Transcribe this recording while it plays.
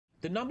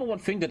The number one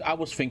thing that I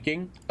was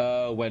thinking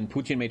when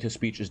Putin made his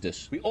speech is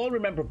this. We all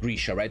remember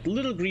Grisha, right?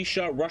 Little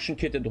Grisha, Russian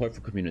kid in the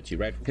HOI4 community,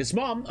 right? His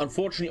mom,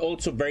 unfortunately,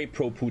 also very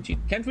pro-Putin.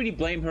 Can't really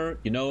blame her,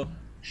 you know.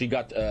 She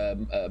got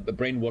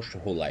brainwashed her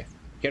whole life.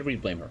 Can't really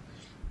blame her.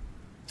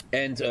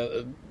 And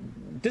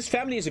this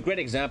family is a great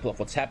example of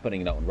what's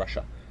happening now in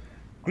Russia.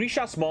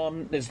 Grisha's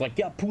mom is like,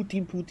 yeah,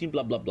 Putin, Putin,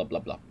 blah, blah, blah, blah,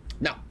 blah.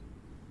 Now,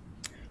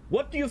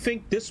 what do you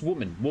think this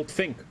woman would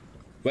think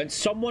when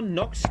someone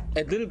knocks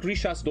at little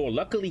Grisha's door?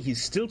 Luckily,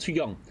 he's still too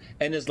young,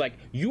 and is like,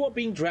 you are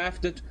being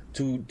drafted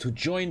to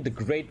join the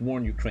great war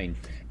in Ukraine.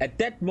 At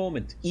that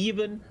moment,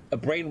 even a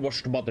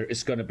brainwashed mother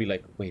is gonna be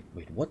like, wait,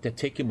 what? They're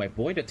taking my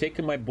boy? They're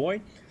taking my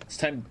boy? It's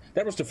time.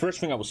 That was the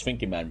first thing I was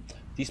thinking, man.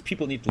 These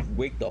people need to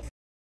wake the f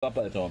up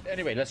at all.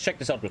 Anyway, let's check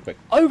this out real quick.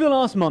 Over the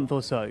last month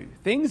or so,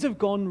 things have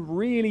gone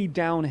really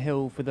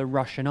downhill for the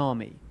Russian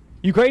army.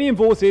 Ukrainian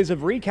forces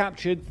have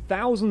recaptured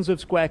thousands of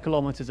square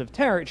kilometers of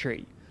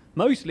territory,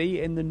 mostly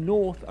in the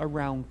north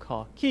around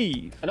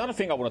Kharkiv. Another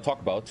thing I want to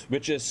talk about,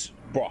 which is,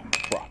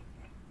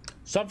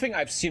 something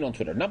I've seen on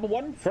Twitter. Number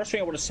one, first thing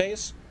I want to say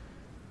is,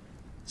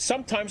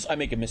 sometimes I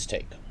make a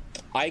mistake.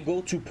 I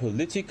go to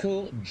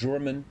political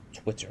German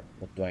Twitter.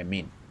 What do I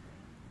mean?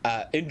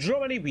 In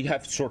Germany, we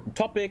have certain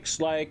topics,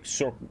 like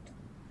certain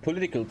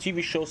political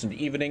TV shows in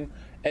the evening,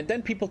 and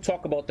then people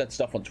talk about that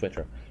stuff on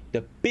Twitter.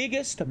 The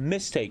biggest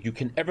mistake you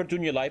can ever do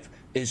in your life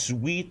is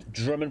read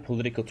German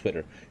political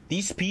Twitter.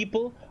 These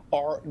people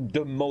are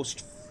the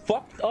most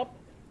fucked up,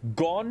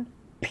 gone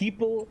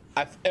people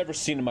I've ever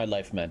seen in my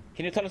life, man.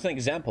 Can you tell us an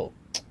example?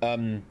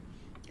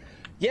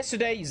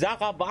 Yesterday,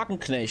 Sarah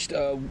Wagenknecht,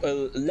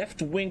 a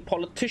left-wing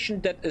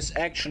politician that is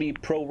actually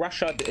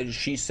pro-Russia,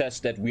 she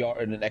says that we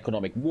are in an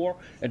economic war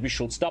and we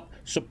should stop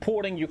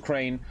supporting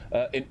Ukraine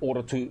in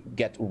order to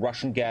get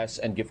Russian gas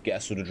and give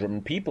gas to the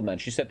German people, man.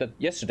 She said that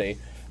yesterday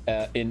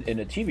in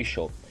a TV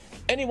show.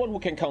 Anyone who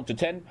can count to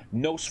 10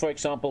 knows, for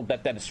example,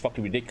 that that is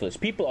fucking ridiculous.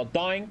 People are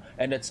dying,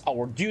 and it's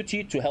our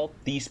duty to help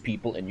these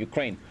people in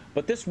Ukraine.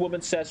 But this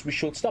woman says we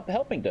should stop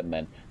helping them,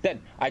 man.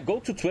 Then I go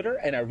to Twitter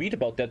and I read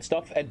about that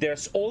stuff, and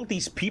there's all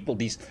these people,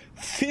 these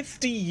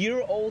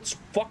 50-year-olds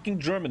fucking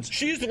Germans.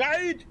 She's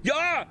right!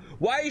 Yeah!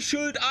 Why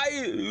should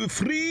I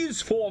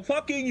freeze for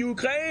fucking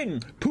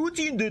Ukraine?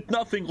 Putin did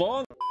nothing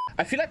wrong.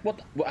 I feel like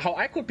how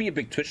I could be a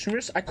big Twitch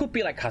streamer, I could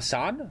be like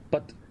Hassan,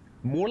 but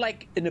more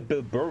like in a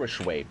Bill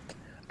Burrish way.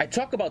 I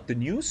talk about the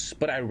news,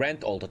 but I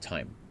rant all the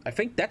time. I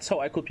think that's how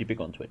I could be big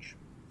on Twitch.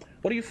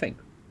 What do you think?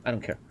 I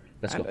don't care.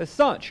 Let's go. As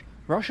such,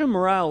 Russian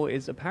morale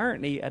is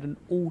apparently at an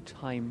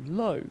all-time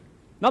low.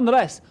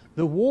 Nonetheless,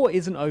 the war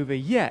isn't over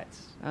yet,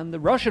 and the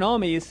Russian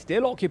army is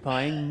still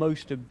occupying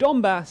most of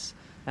Donbass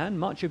and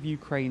much of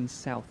Ukraine's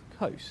south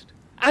coast.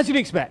 As you'd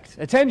expect,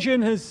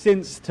 attention has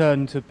since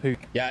turned to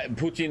Putin. Yeah,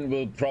 Putin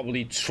will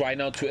probably try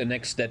now to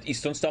annex that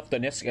eastern stuff,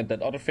 Donetsk, and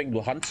that other thing,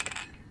 Luhansk.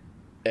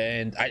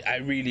 And I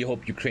really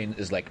hope Ukraine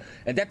is like,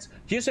 and that's,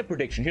 here's a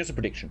prediction,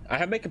 I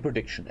have make a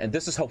prediction, and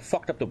this is how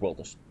fucked up the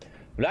world is.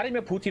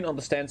 Vladimir Putin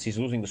understands he's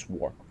losing this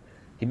war.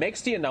 He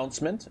makes the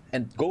announcement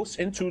and goes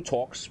into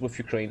talks with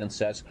Ukraine and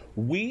says,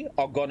 we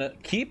are gonna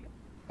keep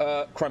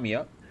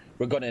Crimea,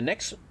 we're gonna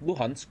annex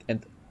Luhansk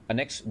and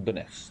annex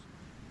Donetsk.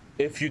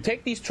 If you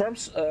take these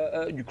terms,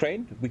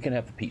 Ukraine, we can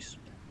have peace.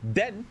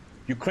 Then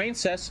Ukraine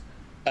says,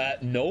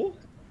 no,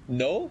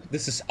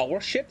 this is our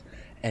shit.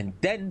 And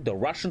then the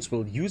Russians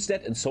will use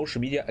that in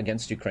social media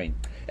against Ukraine.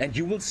 And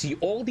you will see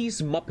all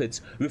these Muppets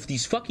with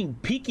these fucking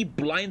peaky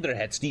blinder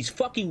heads, these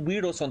fucking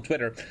weirdos on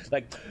Twitter.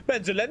 Like,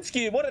 man,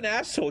 Zelensky, what an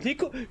asshole. We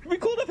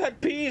could have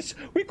had peace.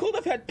 We could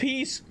have had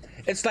peace.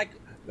 It's like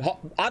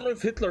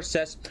Adolf Hitler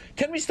says,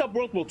 can we stop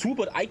World War II,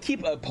 but I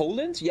keep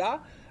Poland, yeah?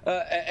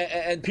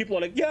 And people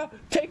are like, yeah,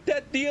 take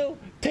that deal.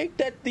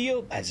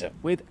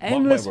 With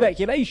endless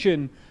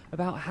speculation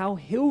about how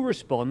he'll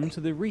respond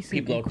to the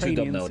recent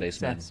Ukrainian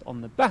success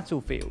on the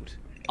battlefield.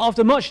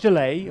 After much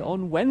delay,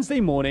 on Wednesday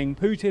morning,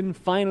 Putin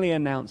finally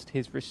announced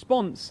his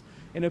response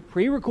in a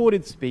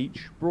pre-recorded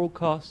speech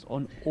broadcast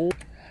on all...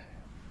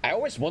 I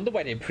always wonder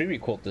why they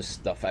pre-record this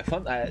stuff. I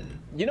found,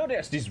 you know,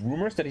 there's these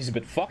rumors that he's a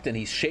bit fucked and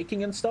he's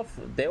shaking and stuff.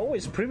 They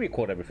always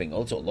pre-record everything.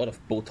 Also, a lot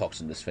of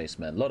Botox in this face,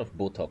 man. A lot of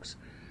Botox.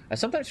 I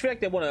sometimes feel like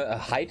they want to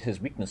hide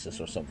his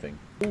weaknesses or something.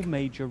 All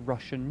major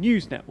Russian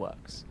news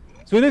networks.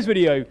 So in this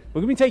video,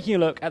 we're going to be taking a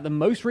look at the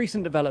most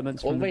recent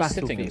developments from the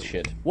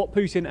battlefield. What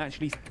Putin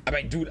actually... I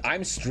mean, dude,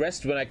 I'm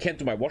stressed when I can't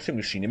do my washing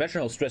machine.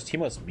 Imagine how stressed he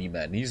must be,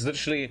 man. He's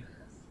literally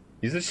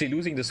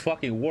losing this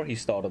fucking war he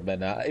started,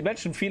 man.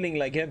 Imagine feeling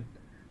like him.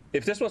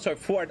 If this was our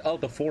 4 at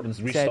Alta 4 and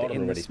restarted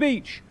in already. The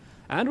speech,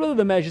 and whether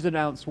the measures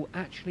announced will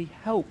actually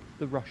help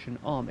the Russian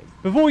army.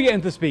 Before we get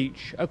into the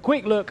speech, a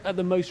quick look at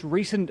the most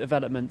recent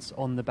developments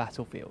on the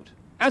battlefield.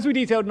 As we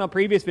detailed in our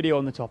previous video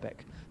on the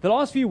topic, the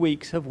last few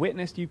weeks have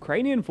witnessed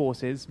Ukrainian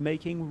forces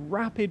making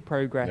rapid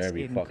progress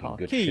in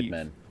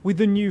Kharkiv, with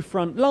the new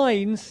front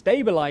lines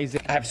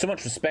stabilizing. I have so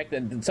much respect,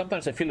 and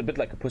sometimes I feel a bit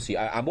like a pussy.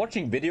 I'm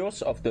watching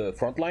videos of the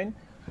front line,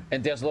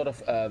 and there's a lot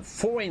of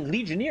foreign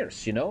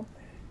legionnaires, you know?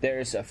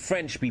 there's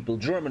French people,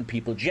 German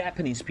people,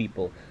 Japanese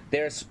people.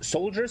 There's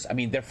soldiers. I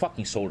mean, they're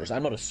fucking soldiers.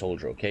 I'm not a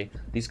soldier, okay?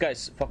 These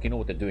guys fucking know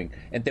what they're doing.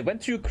 And they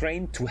went to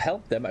Ukraine to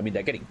help them. I mean,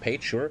 they're getting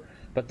paid, sure,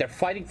 but they're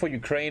fighting for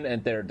Ukraine,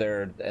 and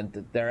they're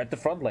at the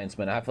front lines,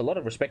 man. I have a lot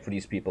of respect for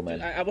these people,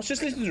 man. I was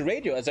just listening to the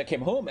radio as I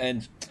came home,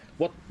 and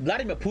what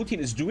Vladimir Putin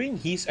is doing,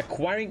 he's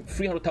acquiring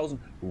 300,000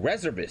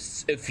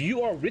 reservists. If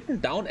you are written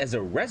down as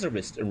a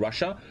reservist in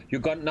Russia,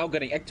 you're now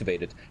getting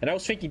activated. And I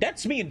was thinking,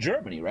 that's me in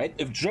Germany, right?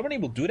 If Germany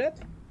will do that,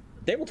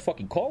 they would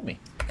fucking call me.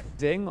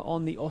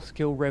 On the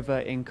Oskil River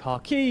in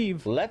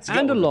Kharkiv, Let's go.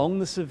 and along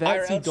the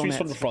Savetsky IRL streams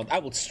from the Donetsk. front. I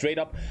would straight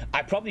up.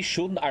 I probably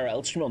shouldn't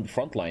IRL stream on the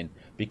front line,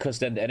 because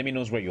then the enemy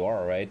knows where you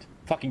are, right?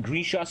 Fucking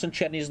green shots and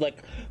chat, and he's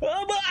like,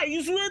 oh, but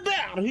he's right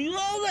there, he's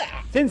all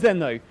there. Since then,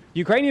 though,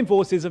 Ukrainian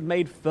forces have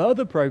made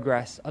further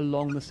progress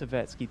along the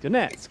Savetsky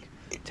Donetsk,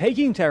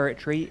 taking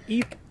territory.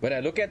 When I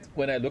look at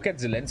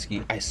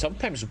Zelensky, I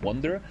sometimes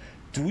wonder,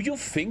 do you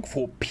think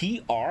for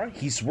PR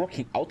he's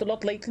working out a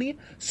lot lately,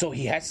 so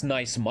he has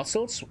nice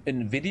muscles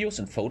in videos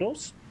and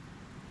photos?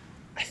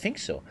 I think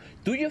so.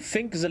 Do you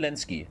think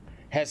Zelensky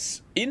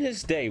has, in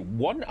his day,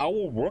 1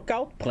 hour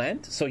workout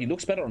planned so he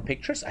looks better on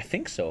pictures? I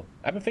think so.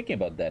 I've been thinking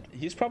about that.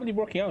 He's probably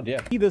working out, yeah.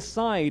 Either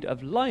side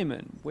of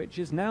Lyman, which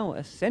is now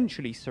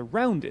essentially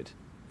surrounded.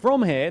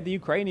 From here, the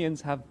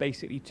Ukrainians have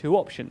basically two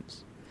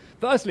options.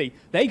 Firstly,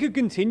 they could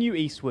continue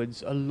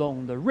eastwards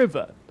along the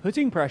river,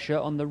 putting pressure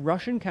on the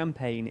Russian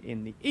campaign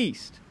in the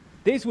east.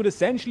 This would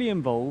essentially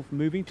involve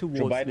moving towards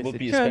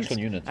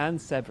Lysychansk and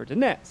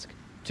Severodonetsk,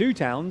 two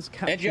towns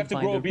captured. And you have to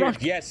grow a beard.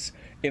 Yes,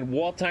 in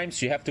war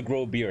times you have to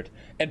grow a beard.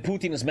 And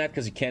Putin is mad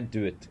because he can't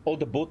do it. All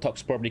the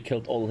Botox probably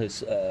killed all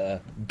his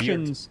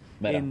beards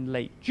in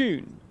late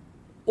June.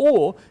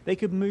 Or they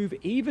could move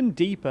even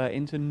deeper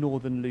into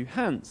northern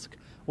Luhansk,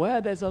 where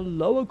there's a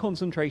lower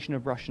concentration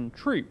of Russian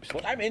troops.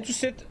 What I'm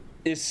interested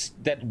is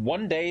that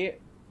one day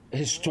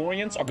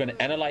historians are going to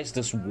analyze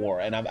this war,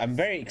 and I'm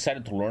very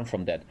excited to learn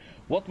from that.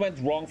 What went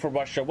wrong for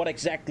Russia? What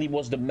exactly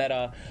was the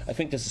meta? I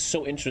think this is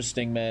so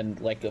interesting, man.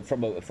 Like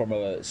from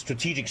a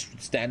strategic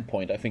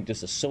standpoint, I think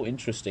this is so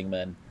interesting,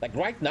 man. Like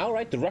right now,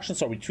 right, the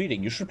Russians are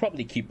retreating. You should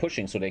probably keep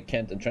pushing so they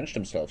can't entrench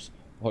themselves.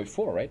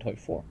 HOI4, right?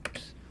 HOI4.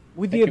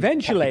 With the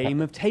eventual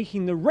aim of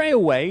taking the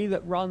railway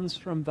that runs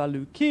from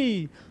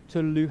Valuki to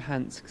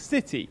Luhansk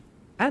city.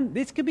 And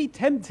this could be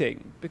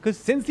tempting, because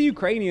since the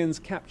Ukrainians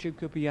captured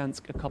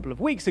Kupiansk a couple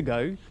of weeks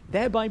ago,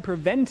 thereby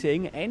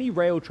preventing any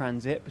rail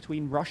transit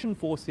between Russian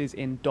forces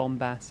in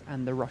Donbass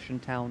and the Russian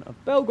town of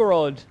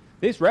Belgorod,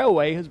 this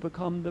railway has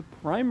become the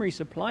primary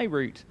supply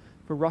route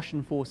for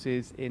Russian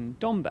forces in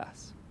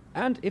Donbass.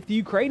 And if the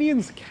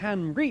Ukrainians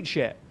can reach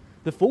it,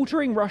 the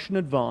faltering Russian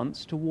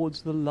advance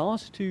towards the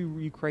last two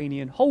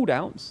Ukrainian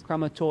holdouts,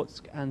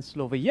 Kramatorsk and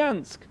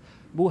Sloviansk,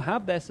 will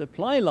have their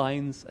supply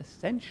lines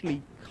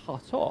essentially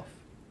cut off.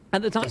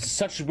 At the time, it's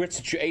such a weird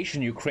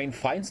situation Ukraine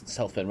finds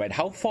itself in, right?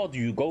 How far do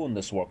you go in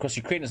this war? Because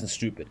Ukraine isn't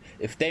stupid.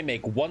 If they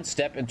make one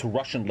step into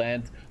Russian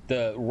land,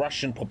 the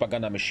Russian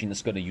propaganda machine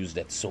is going to use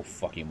that so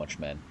fucking much,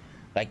 man.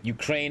 Like,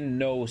 Ukraine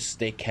knows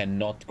they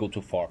cannot go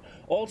too far.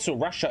 Also,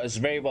 Russia is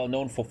very well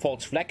known for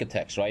false flag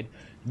attacks, right?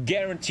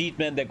 Guaranteed,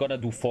 man, they're gonna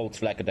do false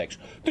flag attacks.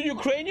 The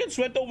Ukrainians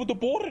went over the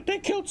border, they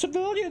killed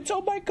civilians,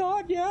 oh my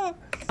god, yeah.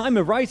 Time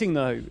of writing,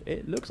 though,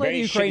 it looks like the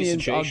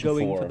Ukrainians are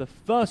going for the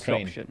first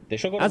option.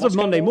 As of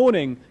Monday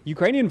morning,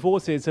 Ukrainian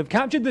forces have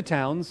captured the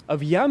towns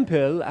of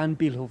Yampil and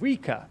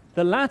Bilhorivka,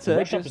 the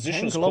latter just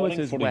 10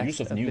 kilometers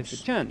west of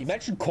Lysychansk.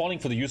 Imagine calling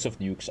for the use of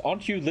nukes.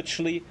 Aren't you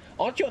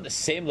on the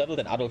same level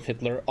than Adolf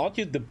Hitler? Aren't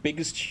you the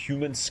biggest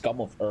human scum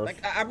of Earth? Like,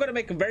 I'm gonna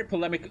make a very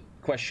polemic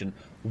question.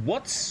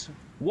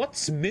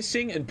 What's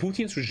missing in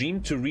Putin's regime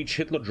to reach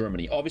Hitler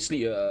Germany?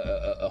 Obviously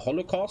a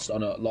Holocaust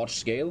on a large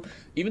scale.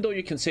 Even though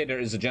you can say there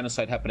is a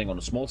genocide happening on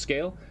a small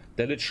scale,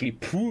 they're literally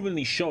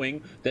provenly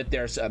showing that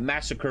there's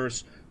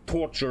massacres,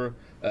 torture,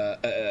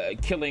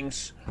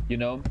 killings, you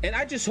know. And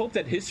I just hope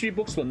that history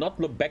books will not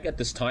look back at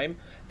this time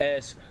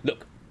as,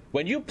 look,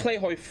 when you play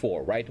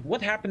HOI4, right,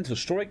 what happened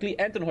historically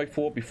and in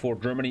HOI4 before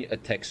Germany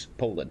attacks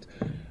Poland?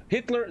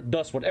 Hitler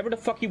does whatever the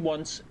fuck he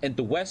wants, and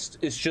the West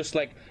is just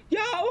like,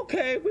 yeah,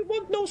 okay, we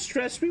want no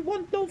stress, we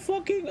want no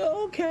fucking,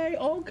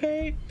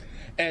 okay.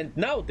 And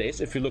nowadays,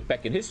 if you look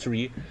back in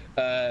history,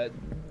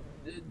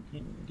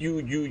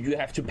 you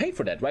have to pay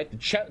for that, right?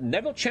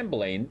 Neville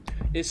Chamberlain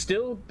is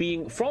still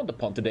being frowned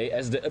upon today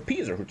as the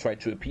appeaser who tried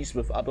to appease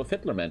with Adolf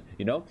Hitler, man,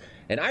 you know?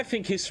 And I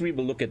think history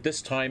will look at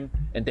this time,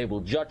 and they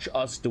will judge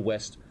us, the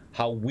West,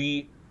 how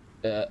we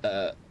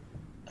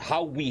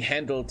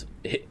handled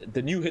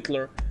the new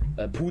Hitler,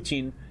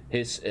 Putin,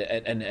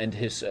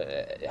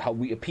 how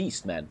we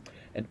appeased, man.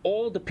 And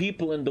all the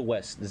people in the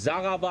West,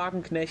 Sarah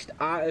Wagenknecht,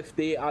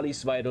 AfD,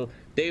 Alice Weidel,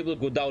 they will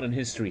go down in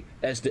history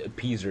as the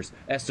appeasers,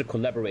 as the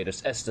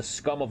collaborators, as the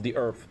scum of the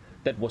earth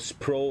that was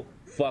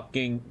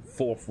pro-fucking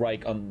Fourth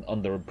Reich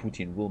under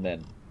Putin rule,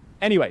 man.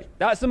 Anyway,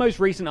 that's the most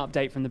recent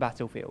update from the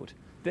battlefield.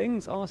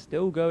 Things are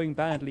still going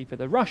badly for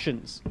the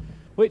Russians,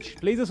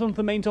 which leads us on to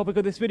the main topic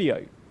of this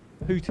video,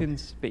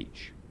 Putin's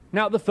speech.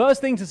 Now, the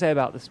first thing to say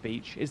about the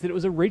speech is that it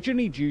was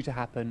originally due to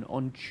happen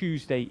on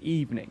Tuesday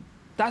evening.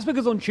 That's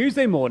because on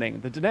Tuesday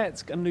morning, the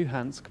Donetsk and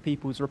Luhansk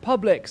People's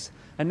Republics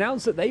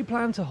announced that they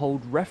plan to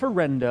hold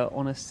referenda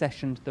on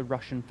accession to the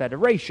Russian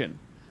Federation,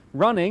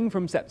 running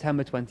from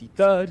September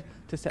 23rd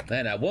to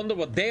September. Man, I wonder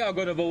what they are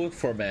going to vote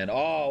for, man.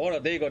 Oh, what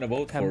are they going to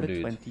vote for,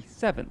 dude?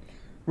 27th.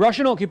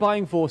 Russian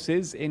occupying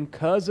forces in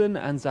Kherson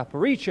and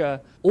Zaporizhia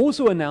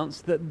also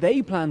announced that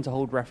they plan to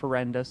hold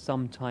referenda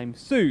sometime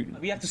soon.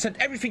 We have to send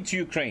everything to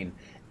Ukraine.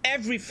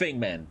 Everything,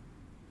 man.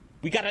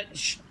 We gotta...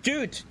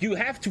 Dude, you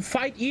have to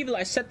fight evil.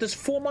 I said this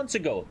 4 months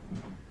ago.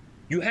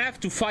 You have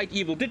to fight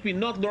evil. Did we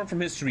not learn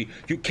from history?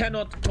 You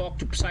cannot talk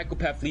to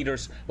psychopath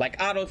leaders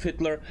like Adolf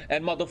Hitler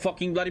and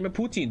motherfucking Vladimir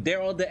Putin. They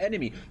are the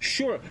enemy.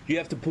 Sure, you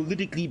have to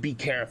politically be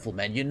careful,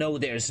 man. You know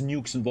there's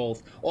nukes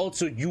involved.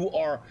 Also, you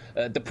are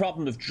the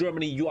problem with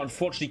Germany. You are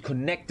unfortunately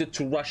connected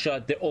to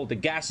Russia. All the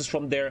gas is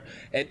from there.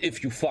 And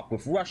if you fuck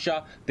with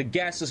Russia, the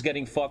gas is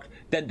getting fucked.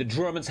 Then the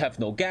Germans have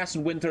no gas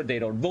in winter. They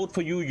don't vote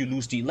for you. You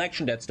lose the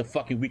election. That's the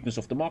fucking weakness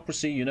of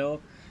democracy, you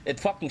know? It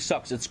fucking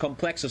sucks. It's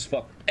complex as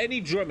fuck. Any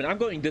German, I'm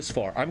going this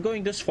far. I'm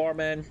going this far,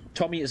 man.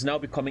 Tommy is now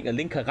becoming a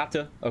linke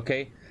Ratte,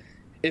 okay?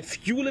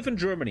 If you live in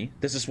Germany,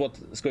 this is what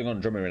is going on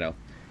in Germany right now,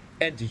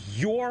 and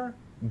your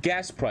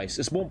gas price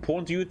is more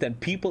important to you than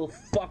people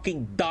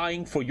fucking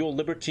dying for your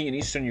liberty in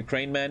Eastern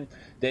Ukraine, man,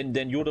 then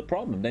you're the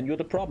problem. Then you're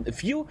the problem.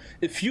 If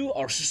you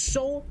are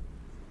so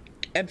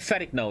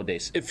emphatic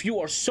nowadays, if you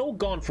are so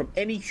gone from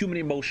any human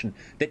emotion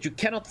that you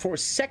cannot for a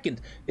second,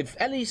 if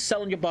any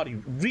cell in your body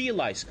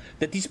realize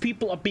that these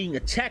people are being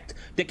attacked,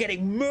 they're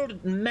getting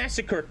murdered and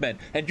massacred, man,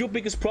 and your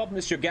biggest problem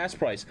is your gas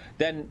price,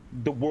 then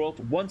the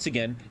world once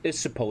again is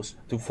supposed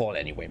to fall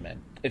anyway,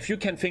 man. If you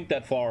can think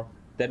that far,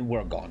 then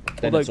we're gone.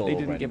 Then although they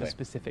didn't give a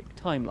specific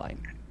timeline.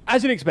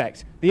 As you'd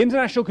expect, the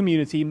international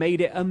community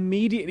made it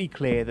immediately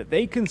clear that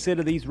they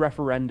consider these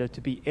referenda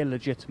to be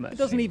illegitimate. It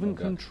doesn't even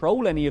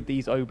control any of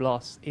these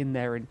oblasts in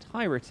their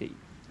entirety.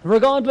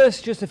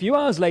 Regardless, just a few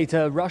hours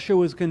later, Russia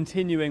was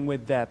continuing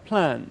with their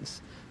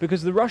plans,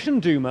 because the Russian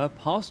Duma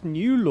passed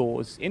new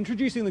laws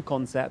introducing the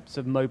concepts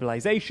of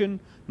mobilization,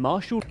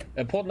 martial...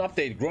 Important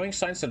update. Growing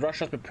signs that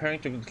Russia is preparing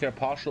to declare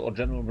partial or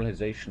general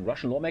mobilization.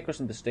 Russian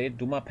lawmakers in the state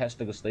Duma passed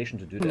legislation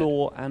to do that.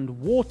 ...law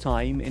and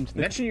wartime into the...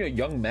 Imagine you're a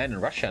young man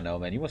in Russia now,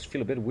 man. You must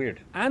feel a bit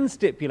weird. ...and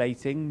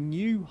stipulating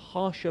new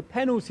harsher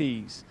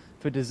penalties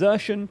for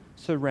desertion,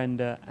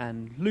 surrender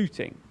and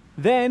looting.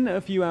 Then, a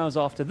few hours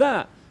after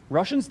that,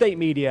 Russian state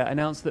media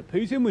announced that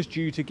Putin was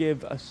due to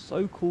give a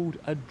so-called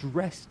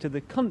address to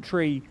the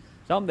country,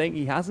 something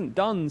he hasn't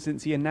done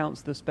since he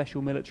announced the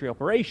special military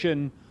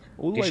operation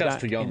all the way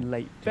back in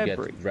late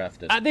February.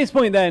 At this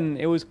point then,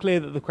 it was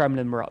clear that the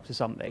Kremlin were up to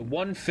something.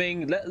 One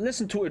thing,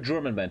 listen to a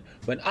German man.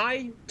 When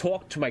I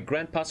talked to my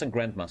grandpas and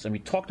grandmas and we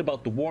talked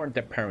about the war and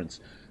their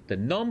parents, the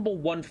number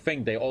one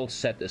thing they all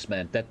said is,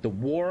 man, that the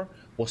war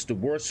was the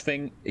worst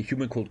thing a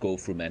human could go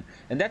through, man.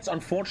 And that's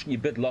unfortunately a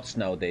bit lost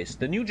nowadays.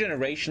 The new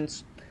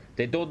generations,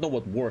 they don't know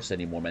what war is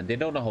anymore, man. They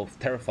don't know how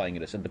terrifying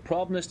it is. And the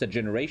problem is that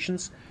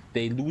generations,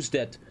 they lose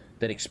that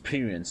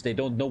experience. They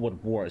don't know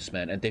what war is,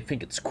 man. And they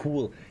think it's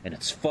cool and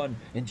it's fun.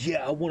 And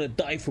yeah, I want to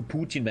die for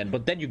Putin, man.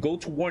 But then you go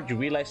to war and you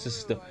realize this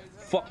is the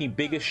fucking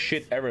biggest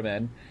shit ever,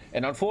 man.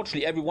 And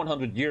unfortunately, every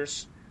 100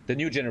 years, the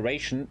new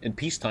generation in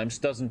peace times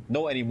doesn't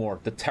know anymore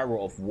the terror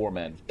of war,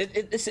 man.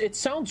 It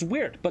sounds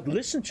weird, but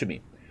listen to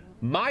me.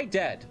 My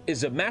dad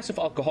is a massive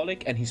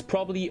alcoholic and he's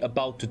probably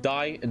about to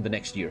die in the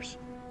next years.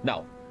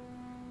 Now,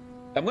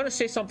 I'm going to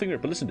say something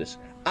weird, but listen to this.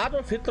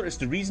 Adolf Hitler is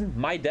the reason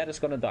my dad is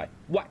going to die.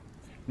 Why?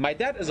 My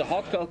dad is a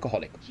hardcore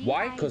alcoholic.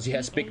 Why? Because he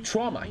has big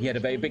trauma. He had a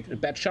very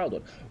bad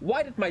childhood.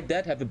 Why did my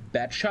dad have a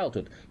bad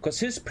childhood? Because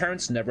his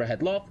parents never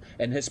had love,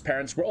 and his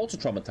parents were also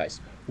traumatized.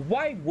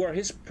 Why were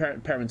his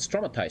parents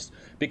traumatized?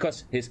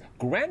 Because his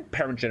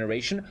grandparent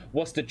generation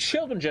was the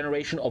children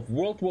generation of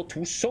World War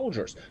II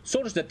soldiers.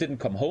 Soldiers that didn't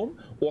come home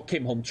or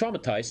came home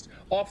traumatized.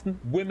 Often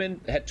women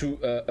had to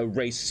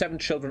raise 7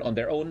 children on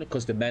their own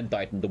because the men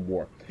died in the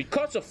war.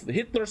 Because of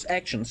Hitler's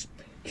actions,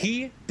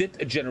 he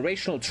did a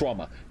generational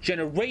trauma.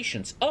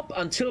 Generations, up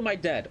until my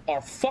dad,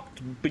 are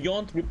fucked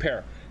beyond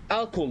repair.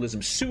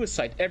 Alcoholism,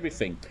 suicide,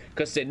 everything.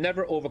 Because they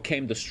never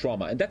overcame this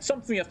trauma. And that's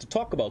something you have to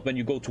talk about when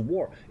you go to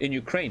war in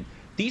Ukraine.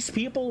 These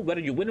people, whether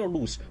you win or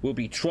lose, will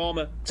be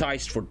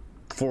traumatized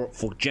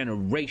for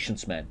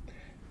generations, man.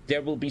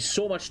 There will be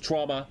so much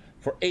trauma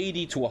for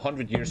 80 to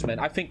 100 years, man.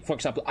 I think, for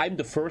example, I'm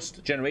the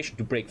first generation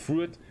to break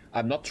through it.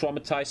 I'm not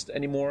traumatized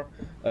anymore,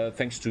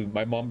 thanks to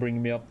my mom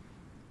bringing me up.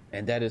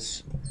 And that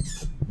is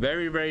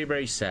very, very,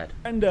 very sad.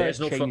 And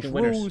there's no fucking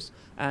winners. Rules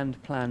and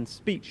planned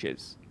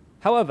speeches.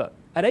 However,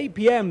 at 8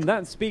 p.m.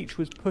 that speech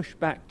was pushed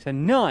back to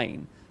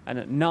 9, and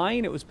at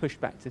 9 it was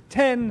pushed back to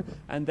 10,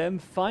 and then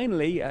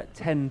finally at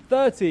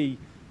 10:30,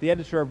 the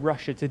editor of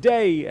Russia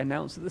Today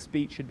announced that the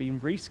speech had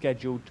been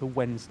rescheduled to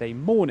Wednesday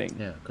morning.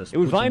 Yeah, because it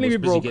would finally be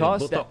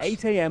broadcast at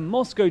 8 a.m.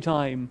 Moscow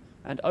time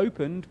and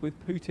opened with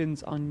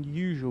Putin's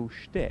unusual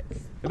shtick.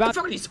 What the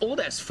fuck are these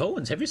old-ass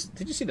phones?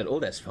 Did you see that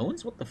old-ass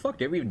phones? What the fuck?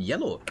 They're even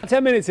yellow.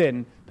 10 minutes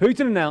in,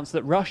 Putin announced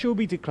that Russia will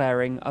be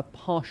declaring a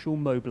partial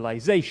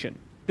mobilization.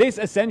 This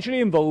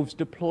essentially involves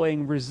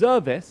deploying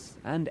reservists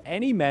and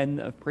any men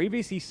that have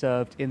previously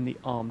served in the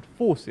armed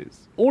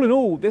forces. All in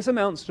all, this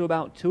amounts to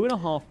about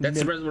 2.5 million.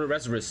 That's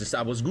reservists.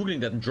 I was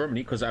Googling that in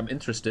Germany because I'm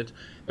interested.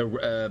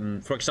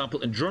 For example,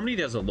 in Germany,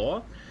 there's a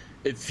law.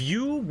 If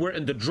you were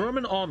in the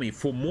German army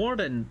for more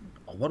than,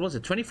 what was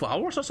it, 24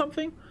 hours or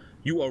something?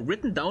 You are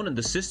written down in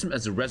the system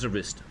as a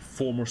reservist,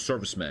 former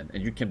serviceman,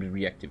 and you can be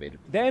reactivated.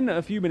 Then, a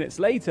few minutes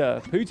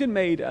later, Putin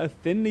made a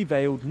thinly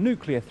veiled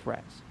nuclear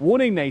threat,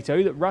 warning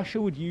NATO that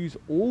Russia would use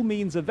all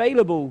means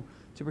available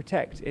to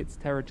protect its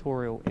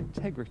territorial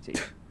integrity.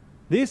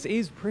 This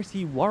is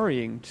pretty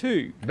worrying,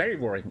 too. Very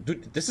worrying.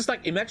 Dude, this is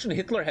like, imagine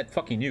Hitler had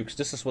fucking nukes.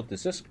 This is what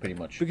this is, pretty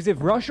much. Because if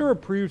Russia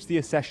approves the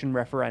accession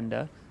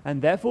referenda,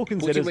 and therefore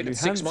considers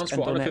Luhansk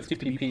and Donetsk to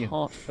be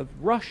part of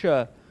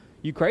Russia,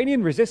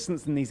 Ukrainian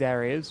resistance in these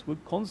areas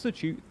would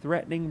constitute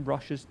threatening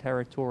Russia's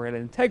territorial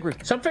integrity.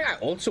 Something I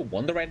also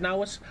wonder right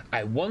now is,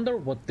 I wonder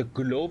what the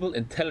global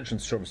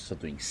intelligence services are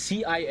doing.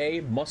 CIA,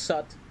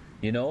 Mossad,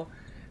 you know,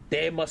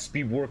 they must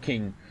be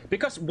working.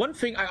 Because one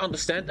thing I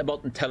understand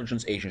about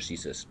intelligence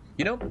agencies is,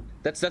 you know,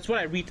 that's what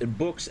I read in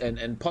books and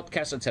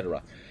podcasts,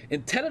 etc.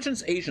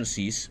 Intelligence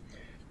agencies,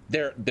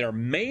 their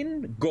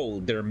main goal,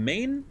 their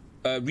main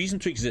reason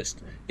to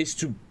exist is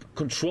to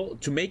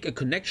make a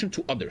connection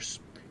to others,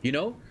 you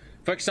know?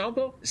 For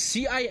example,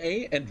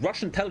 CIA and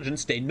Russian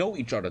intelligence, they know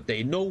each other.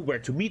 They know where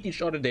to meet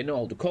each other. They know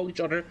how to call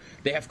each other.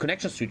 They have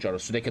connections to each other,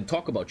 so they can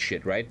talk about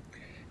shit, right?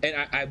 And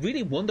I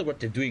really wonder what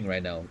they're doing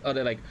right now. Are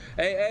they like,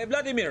 hey,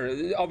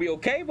 Vladimir, are we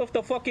okay with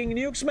the fucking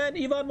nukes,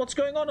 man? Ivan, what's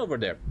going on over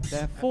there?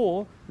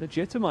 Therefore,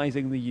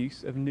 legitimizing the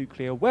use of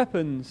nuclear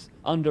weapons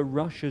under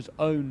Russia's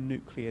own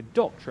nuclear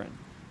doctrine.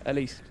 At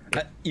least,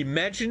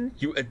 imagine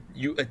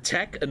you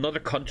attack another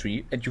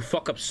country and you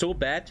fuck up so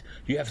bad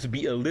you have to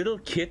be a little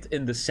kid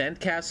in the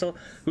sandcastle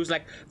who's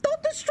like,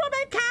 don't destroy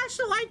my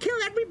castle, I kill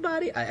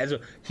everybody.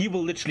 He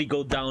will literally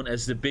go down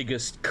as the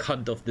biggest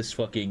cunt of this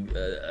fucking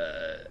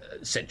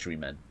century,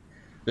 man.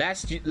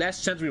 Last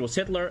century was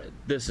Hitler.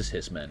 This is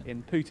his, man.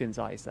 In Putin's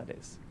eyes, that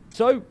is.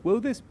 So, will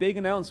this big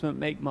announcement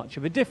make much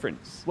of a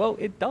difference? Well,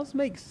 it does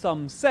make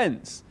some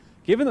sense,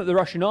 given that the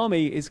Russian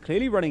army is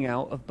clearly running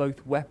out of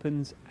both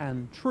weapons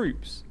and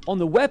troops. On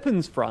the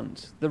weapons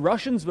front, the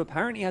Russians have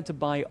apparently had to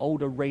buy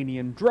old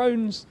Iranian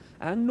drones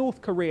and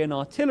North Korean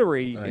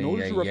artillery in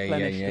order to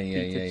replenish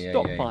depleted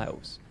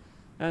stockpiles.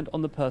 And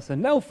on the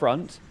personnel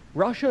front,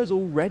 Russia has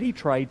already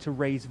tried to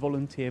raise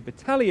volunteer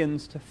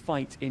battalions to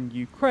fight in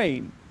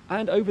Ukraine.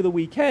 And over the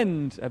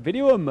weekend, a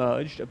video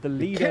emerged of the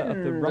leader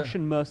of the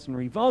Russian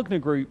mercenary Wagner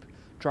group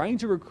trying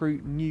to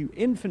recruit new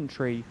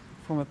infantry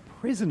from a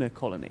prisoner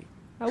colony.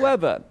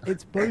 However,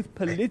 it's both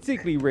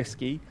politically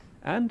risky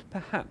and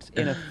perhaps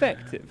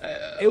ineffective.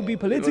 It would be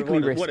politically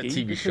risky. What a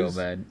TV show,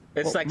 man.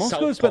 It's like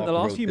Moscow has spent the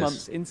last few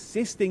months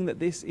insisting that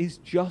this is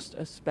just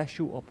a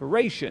special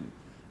operation,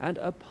 and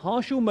a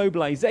partial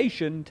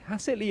mobilization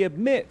tacitly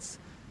admits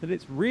that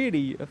it's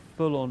really a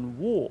full-on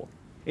war.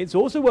 It's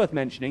also worth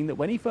mentioning that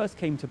when he first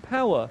came to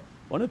power,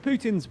 one of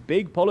Putin's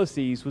big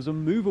policies was a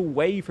move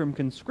away from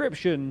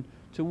conscription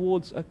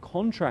towards a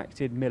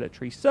contracted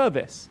military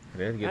service.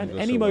 And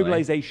any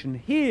mobilization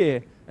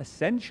here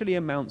essentially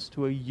amounts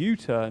to a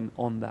U-turn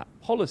on that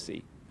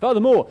policy.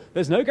 Furthermore,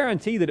 there's no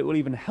guarantee that it will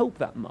even help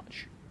that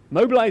much.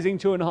 Mobilizing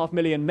 2.5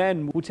 million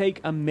men will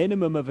take a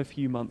minimum of a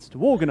few months to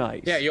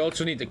organize. Yeah, you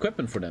also need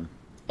equipment for them.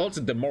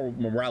 Also, the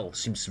morale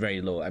seems very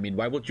low. I mean,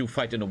 why would you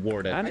fight in a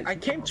war that... I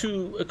came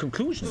to a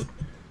conclusion,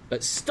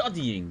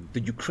 studying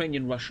the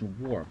Ukrainian-Russian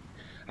war.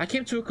 I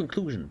came to a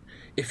conclusion.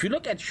 If you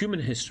look at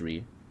human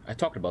history, I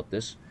talked about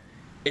this,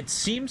 it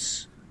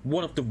seems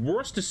one of the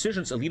worst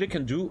decisions a leader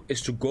can do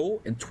is to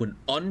go into an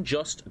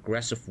unjust,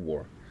 aggressive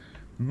war.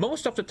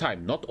 Most of the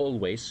time, not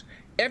always,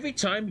 every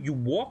time you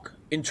walk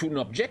into an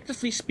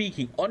objectively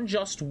speaking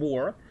unjust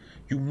war,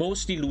 you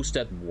mostly lose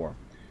that war.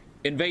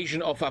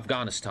 Invasion of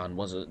Afghanistan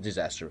was a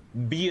disaster.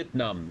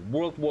 Vietnam,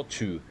 World War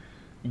II,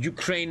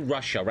 Ukraine,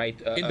 Russia, right?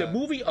 In the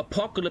movie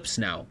Apocalypse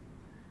Now,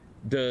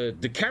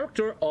 the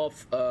character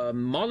of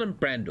Marlon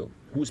Brando,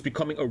 who's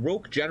becoming a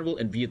rogue general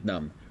in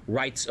Vietnam,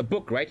 writes a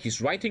book, right?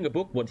 He's writing a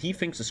book, what he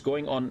thinks is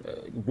going on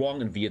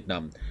wrong in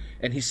Vietnam.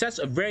 And he says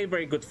a very,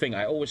 very good thing.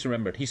 I always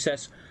remember it. He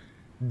says,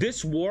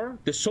 this war,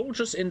 the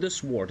soldiers in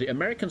this war, the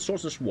American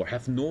soldiers in this war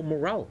have no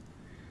morale.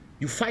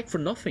 You fight for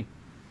nothing.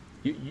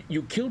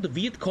 You kill the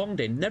Viet Cong,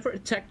 they never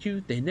attacked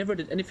you, they never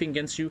did anything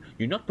against you.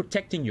 You're not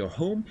protecting your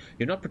home,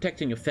 you're not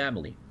protecting your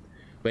family.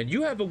 When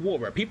you have a war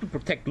where people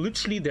protect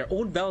literally their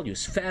own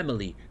values,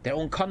 family, their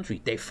own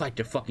country, they fight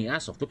their fucking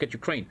ass off. Look at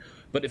Ukraine.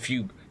 But if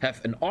you have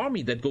an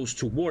army that goes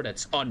to war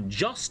that's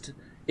unjust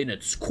in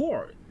its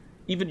core,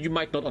 even you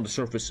might not on the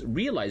surface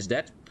realize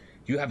that,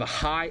 you have a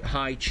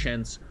high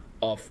chance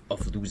of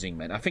losing,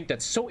 man. I think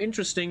that's so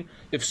interesting.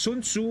 If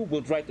Sun Tzu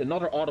would write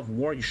another art of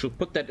war, you should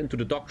put that into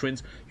the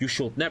doctrines. You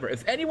should never,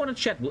 if anyone in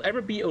chat will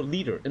ever be a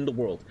leader in the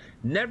world,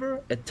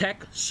 never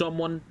attack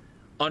someone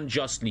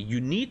unjustly.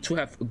 You need to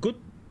have a good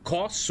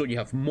cause, so you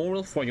have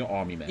moral for your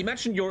army, man.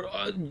 Imagine you're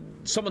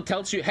someone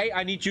tells you, hey,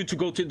 I need you to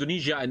go to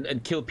Indonesia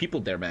and kill people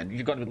there, man.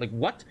 You're gonna be like,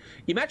 what?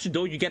 Imagine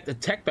though you get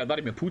attacked by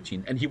Vladimir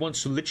Putin and he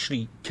wants to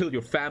literally kill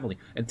your family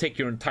and take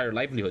your entire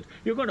livelihood.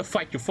 You're gonna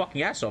fight your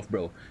fucking ass off,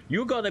 bro.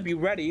 You're gonna be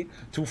ready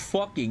to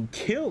fucking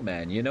kill,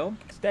 man, you know?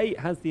 State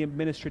has the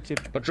administrative...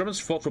 But Germans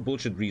fought for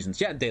bullshit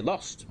reasons. Yeah, and they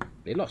lost.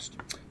 They lost.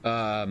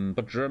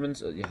 But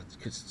Germans, yeah,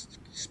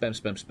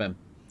 spam.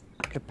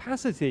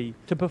 capacity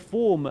to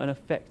perform an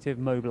effective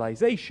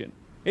mobilization.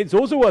 It's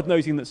also worth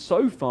noting that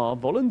so far,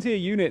 volunteer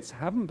units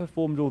haven't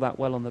performed all that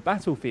well on the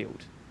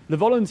battlefield. The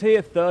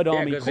volunteer 3rd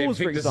Army Corps,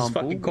 for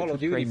example, which was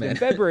created in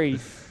February,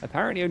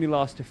 apparently only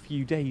last a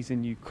few days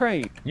in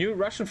Ukraine. New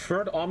Russian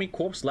 3rd Army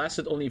Corps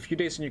lasted only a few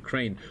days in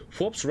Ukraine.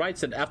 Forbes writes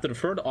that after the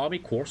 3rd Army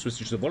Corps,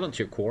 which is the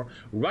volunteer corps,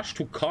 rushed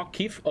to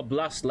Kharkiv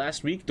Oblast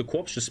last week, the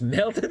corps just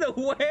melted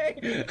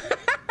away.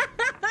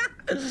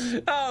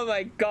 Oh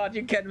my god,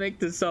 you can't make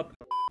this up.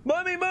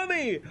 Mommy,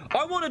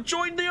 I want to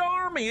join the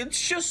army.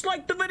 It's just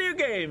like the video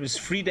games.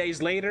 3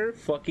 days later,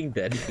 fucking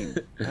dead.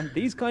 And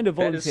these kind of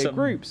volunteer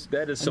groups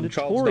are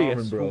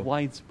notorious for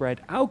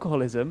widespread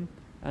alcoholism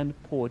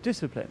and poor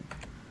discipline.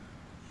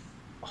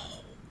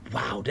 Oh,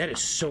 wow, that is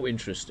so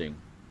interesting.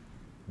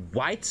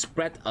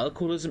 Widespread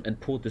alcoholism and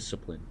poor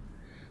discipline.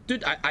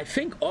 Dude, I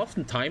think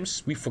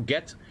oftentimes we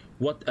forget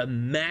what a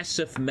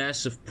massive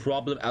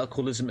problem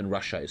alcoholism in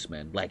Russia is,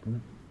 man. Like,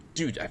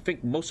 dude, I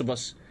think most of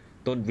us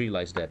don't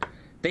realize that.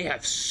 They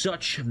have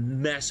such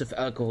massive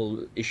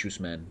alcohol issues,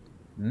 man.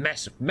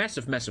 Massive.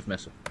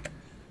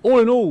 All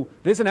in all,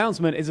 this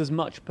announcement is as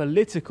much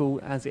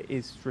political as it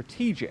is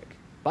strategic.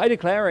 By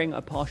declaring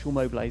a partial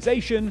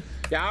mobilization...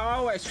 Yeah, I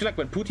always feel like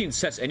when Putin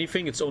says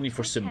anything, it's only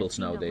for symbols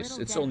nowadays.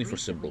 It's only for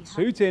symbols.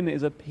 Putin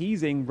is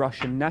appeasing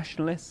Russian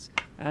nationalists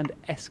and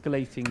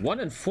escalating... 1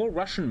 in 4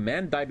 Russian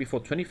men die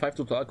before 25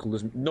 total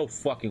alcoholism. No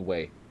fucking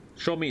way.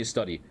 Show me a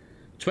study.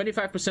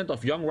 25%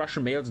 of young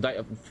Russian males die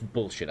of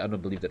bullshit. I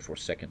don't believe that for a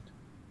second.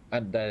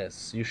 And that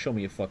is, you show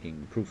me a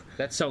fucking proof.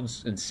 That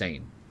sounds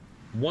insane.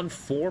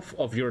 1/4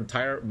 of your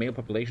entire male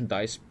population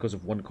dies because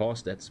of one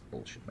cause. That's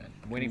bullshit, man.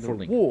 I'm waiting for a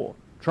link. War,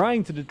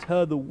 trying to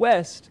deter the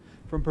West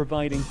from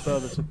providing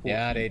further support.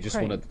 Yeah, they just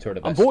want to deter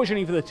the West.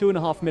 Unfortunately for the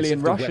 2.5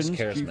 million Russians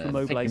due for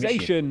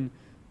mobilization,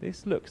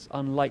 this looks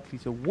unlikely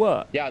to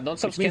work. Yeah,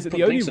 which means that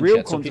the only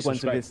real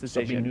consequence of this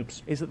decision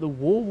is that the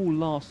war will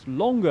last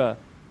longer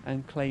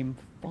and claim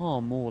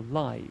far more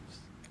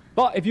lives.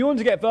 But if you want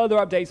to get further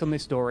updates on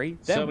this story,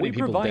 then we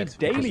provide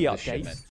daily updates